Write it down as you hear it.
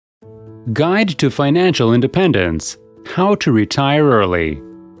Guide to Financial Independence – How to Retire Early.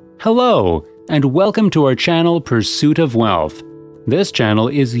 Hello, and welcome to our channel Pursuit of Wealth. This channel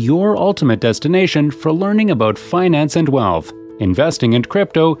is your ultimate destination for learning about finance and wealth, investing and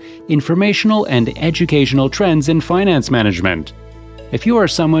crypto, informational and educational trends in finance management. If you are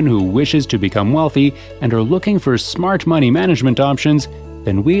someone who wishes to become wealthy and are looking for smart money management options,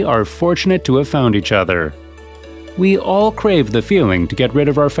 then we are fortunate to have found each other. We all crave the feeling to get rid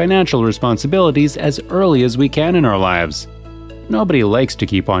of our financial responsibilities as early as we can in our lives. Nobody likes to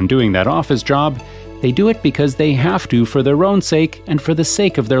keep on doing that office job. They do it because they have to for their own sake and for the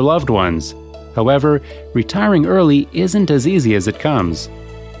sake of their loved ones. However, retiring early isn't as easy as it comes.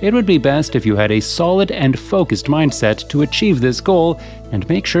 It would be best if you had a solid and focused mindset to achieve this goal and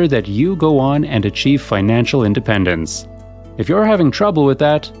make sure that you go on and achieve financial independence. If you're having trouble with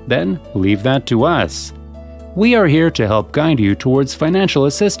that, then leave that to us. We are here to help guide you towards financial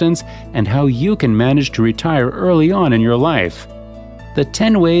assistance and how you can manage to retire early on in your life. The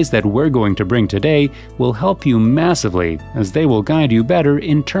 10 ways that we're going to bring today will help you massively, as they will guide you better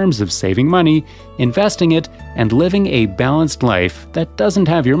in terms of saving money, investing it, and living a balanced life that doesn't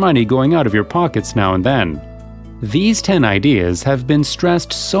have your money going out of your pockets now and then. These 10 ideas have been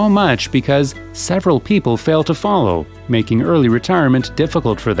stressed so much because several people fail to follow, making early retirement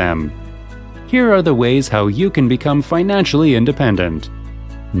difficult for them. Here are the ways how you can become financially independent.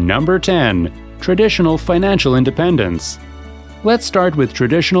 Number 10. Traditional financial independence. Let's start with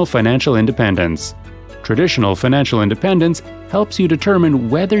traditional financial independence. Traditional financial independence helps you determine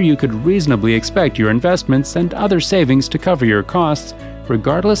whether you could reasonably expect your investments and other savings to cover your costs,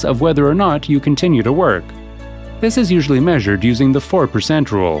 regardless of whether or not you continue to work. This is usually measured using the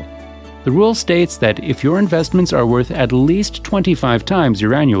 4% rule. The rule states that if your investments are worth at least 25 times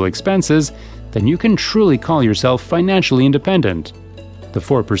your annual expenses, then you can truly call yourself financially independent. The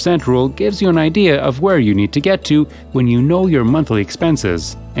 4% rule gives you an idea of where you need to get to when you know your monthly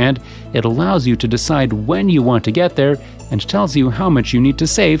expenses, and it allows you to decide when you want to get there and tells you how much you need to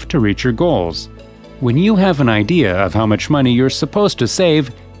save to reach your goals. When you have an idea of how much money you're supposed to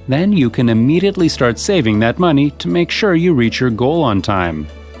save, then you can immediately start saving that money to make sure you reach your goal on time.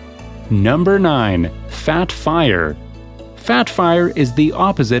 Number 9. Fat Fire. Fat Fire is the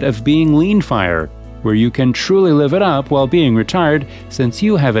opposite of being lean fire, where you can truly live it up while being retired since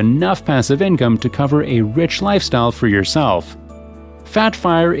you have enough passive income to cover a rich lifestyle for yourself. Fat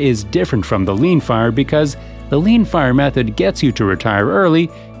Fire is different from the lean fire because the lean fire method gets you to retire early,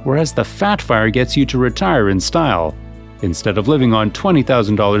 whereas the Fat Fire gets you to retire in style. Instead of living on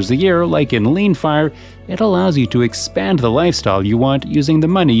 $20,000 a year like in lean fire, it allows you to expand the lifestyle you want using the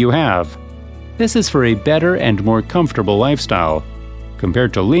money you have. This is for a better and more comfortable lifestyle.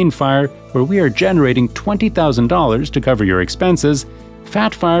 Compared to lean fire, where we are generating $20,000 to cover your expenses,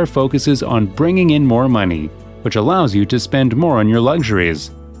 Fat Fire focuses on bringing in more money, which allows you to spend more on your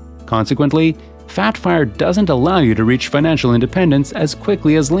luxuries. Consequently, Fat Fire doesn't allow you to reach financial independence as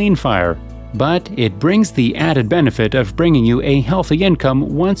quickly as lean fire, but it brings the added benefit of bringing you a healthy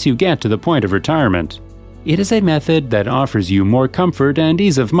income once you get to the point of retirement. It is a method that offers you more comfort and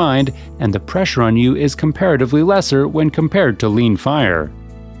ease of mind, and the pressure on you is comparatively lesser when compared to lean fire.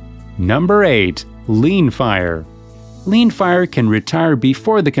 Number 8. Lean Fire. Lean fire can retire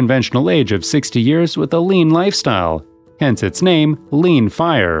before the conventional age of 60 years with a lean lifestyle, hence its name, Lean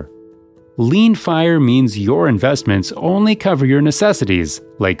Fire. Lean fire means your investments only cover your necessities,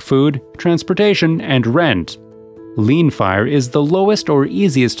 like food, transportation, and rent. Lean fire is the lowest or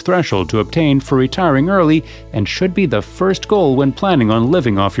easiest threshold to obtain for retiring early and should be the first goal when planning on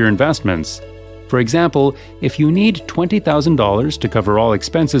living off your investments. For example, if you need $20,000 to cover all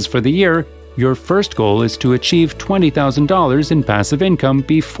expenses for the year, your first goal is to achieve $20,000 in passive income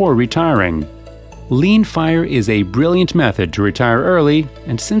before retiring. Lean fire is a brilliant method to retire early,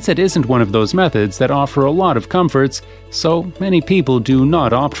 and since it isn't one of those methods that offer a lot of comforts, so many people do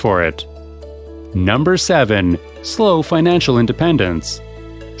not opt for it. Number 7. Slow financial independence.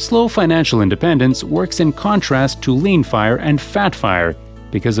 Slow financial independence works in contrast to lean fire and fat fire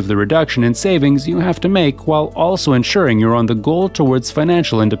because of the reduction in savings you have to make while also ensuring you're on the goal towards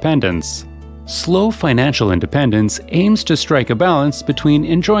financial independence. Slow financial independence aims to strike a balance between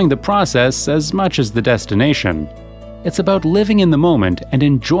enjoying the process as much as the destination. It's about living in the moment and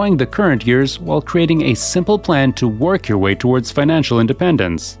enjoying the current years while creating a simple plan to work your way towards financial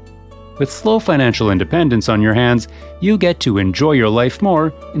independence. With slow financial independence on your hands, you get to enjoy your life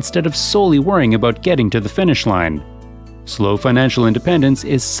more instead of solely worrying about getting to the finish line. Slow financial independence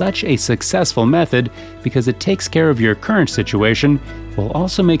is such a successful method because it takes care of your current situation while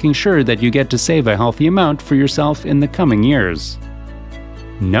also making sure that you get to save a healthy amount for yourself in the coming years.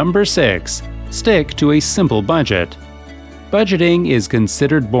 Number 6. Stick to a simple budget. Budgeting is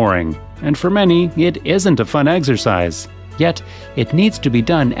considered boring, and for many, it isn't a fun exercise. Yet, it needs to be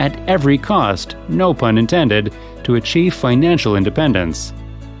done at every cost, no pun intended, to achieve financial independence.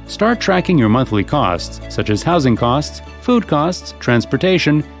 Start tracking your monthly costs, such as housing costs, food costs,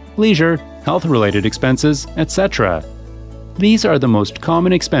 transportation, leisure, health-related expenses, etc. These are the most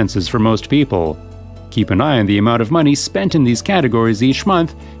common expenses for most people. Keep an eye on the amount of money spent in these categories each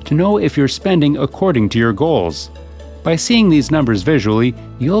month to know if you're spending according to your goals. By seeing these numbers visually,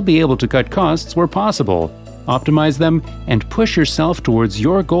 you'll be able to cut costs where possible, optimize them, and push yourself towards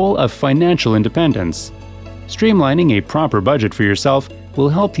your goal of financial independence. Streamlining a proper budget for yourself will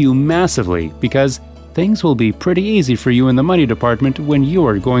help you massively because things will be pretty easy for you in the money department when you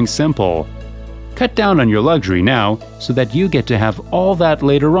are going simple. Cut down on your luxury now so that you get to have all that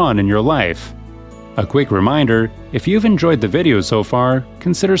later on in your life. A quick reminder, if you've enjoyed the video so far,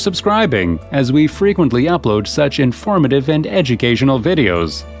 consider subscribing, as we frequently upload such informative and educational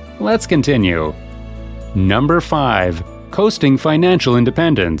videos. Let's continue. Number 5. Coasting financial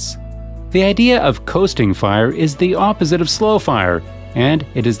independence. The idea of coasting fire is the opposite of slow fire, and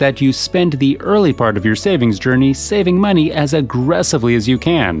it is that you spend the early part of your savings journey saving money as aggressively as you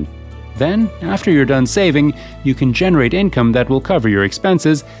can. Then, after you're done saving, you can generate income that will cover your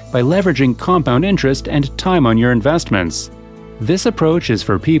expenses by leveraging compound interest and time on your investments. This approach is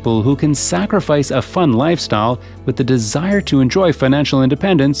for people who can sacrifice a fun lifestyle with the desire to enjoy financial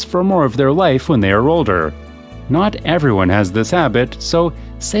independence for more of their life when they are older. Not everyone has this habit, so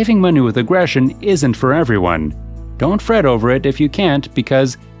saving money with aggression isn't for everyone. Don't fret over it if you can't,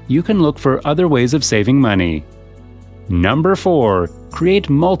 because you can look for other ways of saving money. Number 4. Create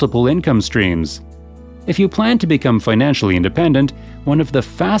multiple income streams. If you plan to become financially independent, one of the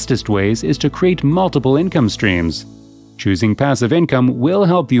fastest ways is to create multiple income streams. Choosing passive income will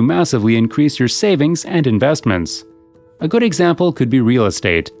help you massively increase your savings and investments. A good example could be real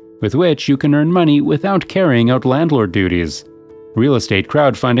estate, with which you can earn money without carrying out landlord duties. Real estate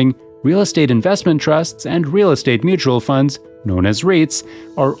crowdfunding, real estate investment trusts, and real estate mutual funds, known as REITs,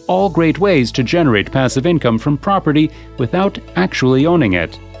 are all great ways to generate passive income from property without actually owning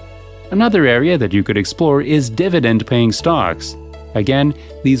it. Another area that you could explore is dividend-paying stocks. Again,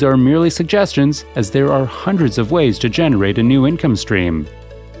 these are merely suggestions, as there are hundreds of ways to generate a new income stream.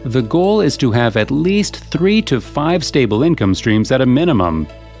 The goal is to have at least 3 to 5 stable income streams at a minimum.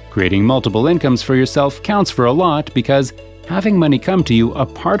 Creating multiple incomes for yourself counts for a lot because having money come to you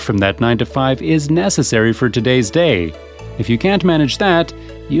apart from that 9 to 5 is necessary for today's day. If you can't manage that,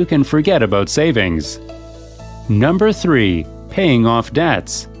 you can forget about savings. Number 3. Paying off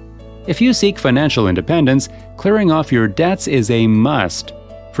debts. If you seek financial independence, clearing off your debts is a must.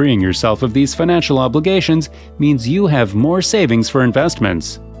 Freeing yourself of these financial obligations means you have more savings for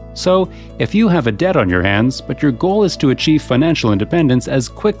investments. So, if you have a debt on your hands, but your goal is to achieve financial independence as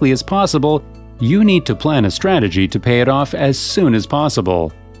quickly as possible, you need to plan a strategy to pay it off as soon as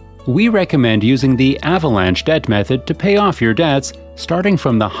possible. We recommend using the avalanche debt method to pay off your debts, starting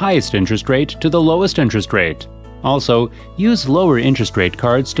from the highest interest rate to the lowest interest rate. Also, use lower interest rate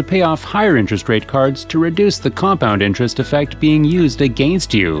cards to pay off higher interest rate cards to reduce the compound interest effect being used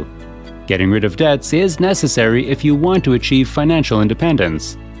against you. Getting rid of debts is necessary if you want to achieve financial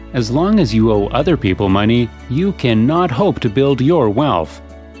independence. As long as you owe other people money, you cannot hope to build your wealth.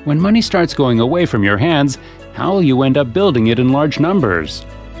 When money starts going away from your hands, how will you end up building it in large numbers?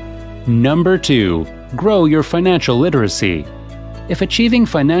 Number 2. Grow your financial literacy. If achieving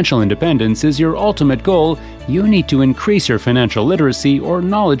financial independence is your ultimate goal, you need to increase your financial literacy or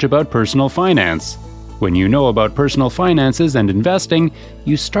knowledge about personal finance. When you know about personal finances and investing,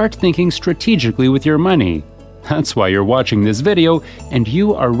 you start thinking strategically with your money. That's why you're watching this video, and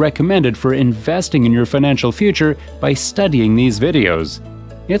you are recommended for investing in your financial future by studying these videos.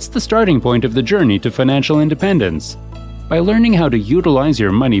 It's the starting point of the journey to financial independence. By learning how to utilize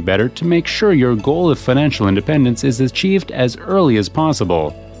your money better to make sure your goal of financial independence is achieved as early as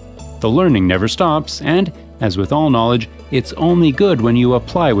possible. The learning never stops, and, as with all knowledge, it's only good when you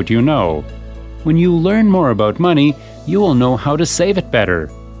apply what you know. When you learn more about money, you will know how to save it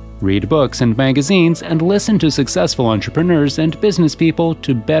better. Read books and magazines and listen to successful entrepreneurs and business people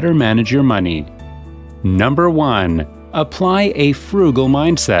to better manage your money. Number 1. Apply a frugal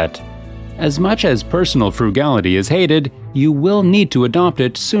mindset. As much as personal frugality is hated, you will need to adopt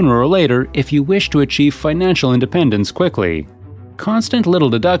it sooner or later if you wish to achieve financial independence quickly. Constant little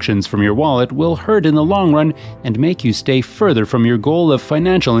deductions from your wallet will hurt in the long run and make you stay further from your goal of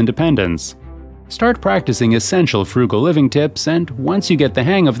financial independence. Start practicing essential frugal living tips, and once you get the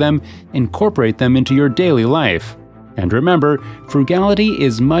hang of them, incorporate them into your daily life. And remember, frugality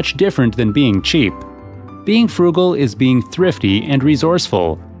is much different than being cheap. Being frugal is being thrifty and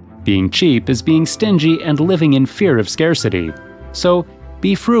resourceful. Being cheap is being stingy and living in fear of scarcity. So,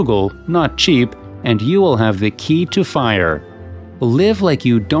 be frugal, not cheap, and you will have the key to fire. Live like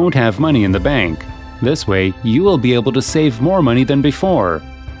you don't have money in the bank. This way, you will be able to save more money than before.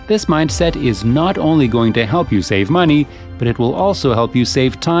 This mindset is not only going to help you save money, but it will also help you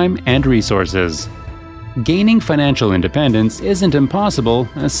save time and resources. Gaining financial independence isn't impossible,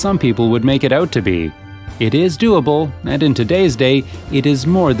 as some people would make it out to be. It is doable, and in today's day, it is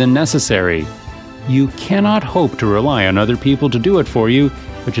more than necessary. You cannot hope to rely on other people to do it for you,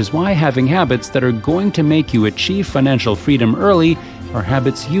 which is why having habits that are going to make you achieve financial freedom early are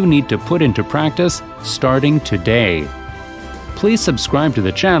habits you need to put into practice starting today. Please subscribe to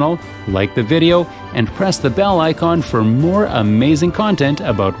the channel, like the video, and press the bell icon for more amazing content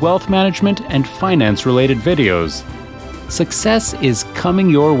about wealth management and finance-related videos. Success is coming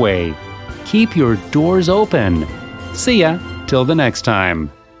your way. Keep your doors open. See ya till the next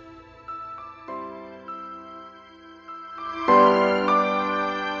time.